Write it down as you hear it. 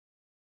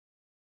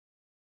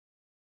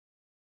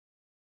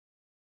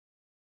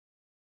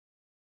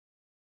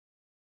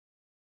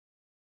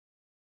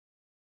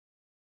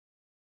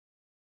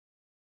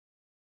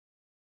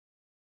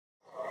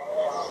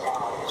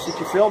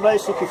Field Day,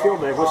 CQ Field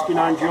Day, Whiskey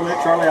 9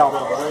 Juliet Charlie Alpha.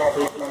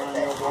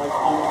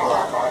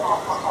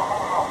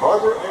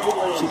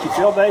 CQ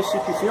Field Day,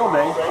 CQ Field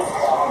Day,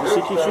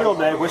 CQ Field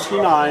Day,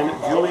 Whiskey 9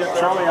 Juliet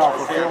Charlie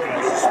Alpha Field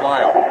Day.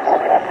 Smile.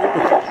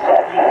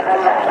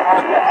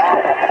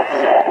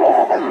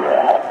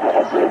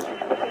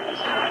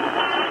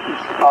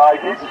 I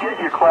didn't get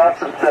your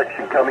class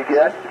inspection. Come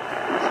again? 4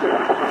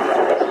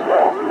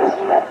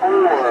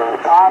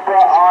 Papa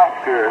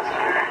Oscar.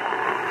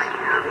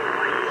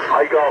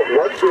 I got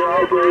 1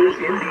 Bravo,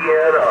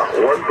 Indiana.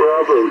 1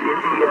 Bravo,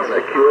 Indiana.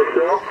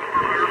 QSL?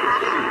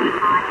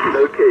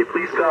 Okay,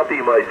 please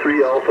copy my 3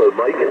 Alpha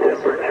Mike and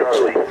Denver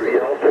Charlie. 3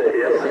 Alpha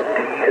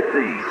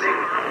MDC.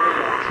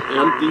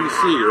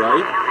 MDC,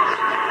 right?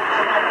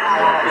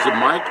 Is it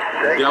Mike?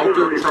 Thanks Delta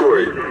for the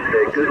Charlie? report.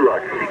 And good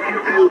luck. CQ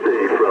Field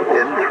Day from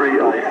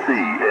N3IC.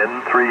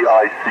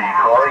 N3IC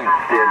calling,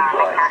 standing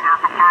by.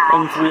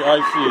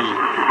 N3IC.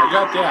 I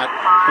got that,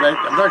 but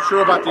I'm not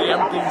sure about the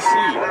MDC.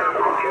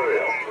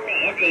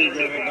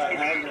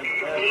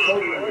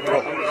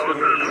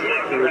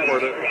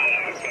 Record it.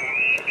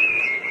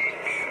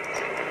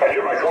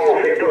 After my call,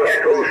 Victor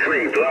Echo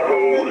 3, Bravo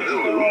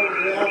Zulu.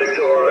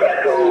 Victor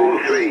Echo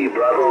 3,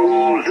 Bravo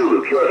Zulu.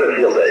 QSL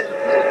Field Day.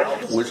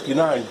 Whiskey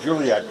 9,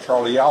 Juliet,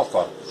 Charlie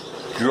Alpha.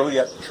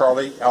 Juliet,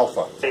 Charlie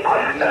Alpha.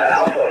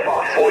 Alpha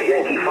Fox 4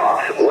 Yankee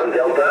Fox, 1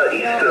 Delta,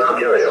 Eastern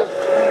Ontario.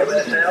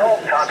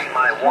 QSL, copy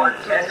my 1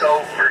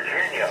 Echo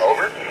Virginia,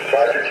 over.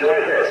 Roger,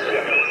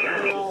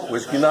 QSL.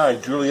 Whiskey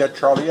 9, Juliet,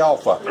 Charlie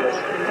Alpha.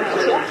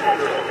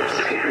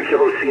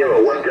 Kilo Sierra,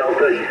 1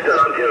 Delta, Eastern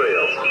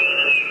Ontario.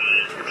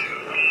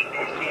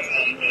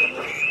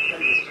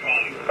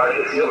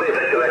 Roger, Field Day,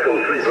 Victor Echo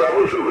 3,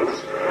 Bravo Zulu.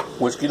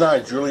 Whiskey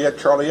 9, Juliet,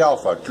 Charlie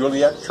Alpha.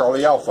 Juliet,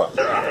 Charlie Alpha.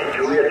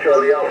 Juliet,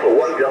 Charlie Alpha,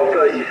 1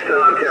 Delta,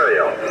 Eastern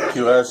Ontario.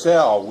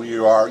 QSL,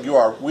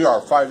 we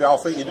are 5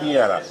 Alpha,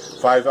 Indiana.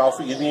 5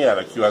 Alpha,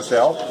 Indiana,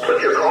 QSL.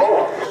 What's your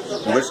call?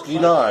 Whiskey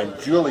 9,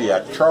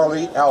 Juliet,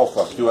 Charlie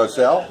Alpha,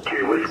 QSL.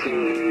 Okay, Whiskey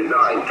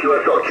 9,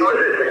 QSL,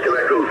 QSL, Victor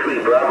Echo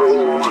 3, Bravo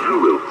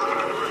Zulu.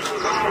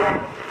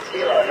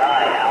 Kilo 9,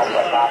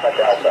 Alpha, Papa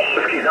Delta.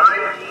 Whiskey 9.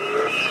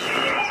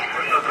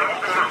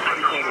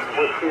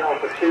 Whiskey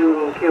Alpha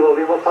 2, Kilo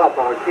Lima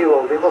Papa,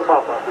 Kilo Lima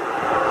Papa.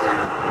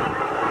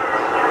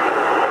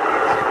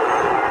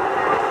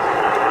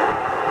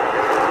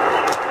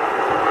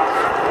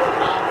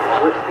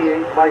 Whiskey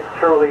 8 Mike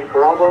Charlie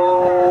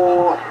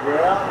Bravo.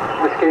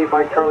 Whiskey 8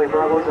 Mike Charlie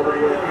Bravo,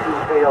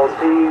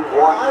 W9JCA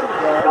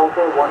 1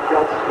 Delta, 1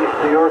 Delta, East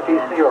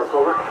New York,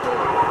 over.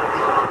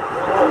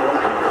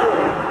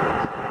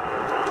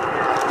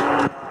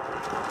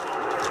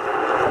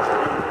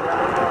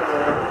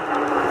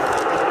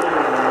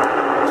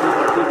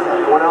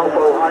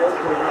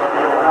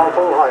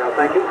 Ohio,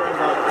 thank you.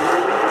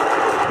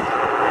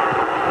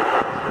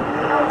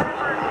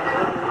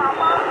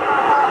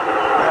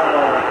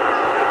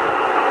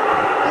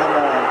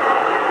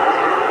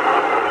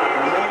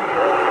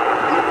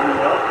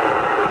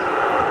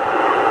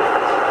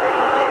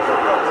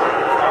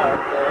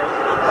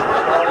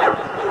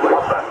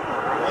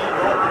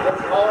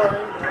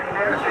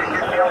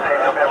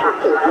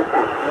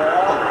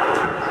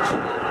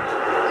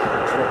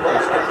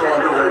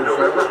 Field Day,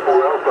 November 4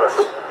 Alpha.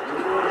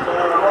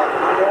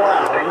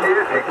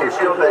 CQ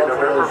Field Day,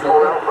 November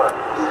 4 Alpha.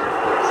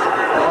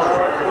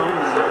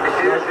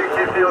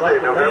 CQ Field Day,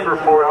 November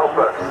 4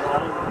 Alpha.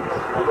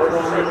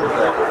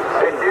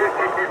 CQ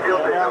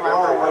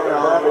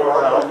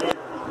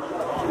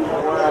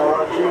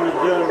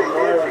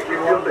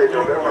Field Day,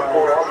 November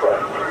 4 Alpha.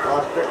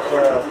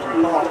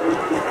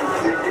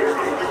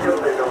 CQ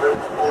Field Day,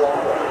 November 4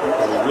 Alpha.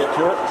 Can we get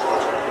to it?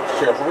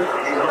 Carefully.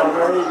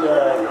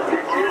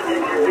 CQ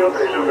Field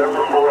Day,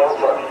 November 4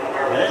 Alpha.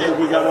 Hey,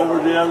 we got over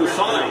the other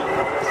side.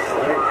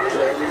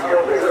 CQ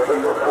Field Day,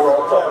 November 4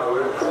 Alpha.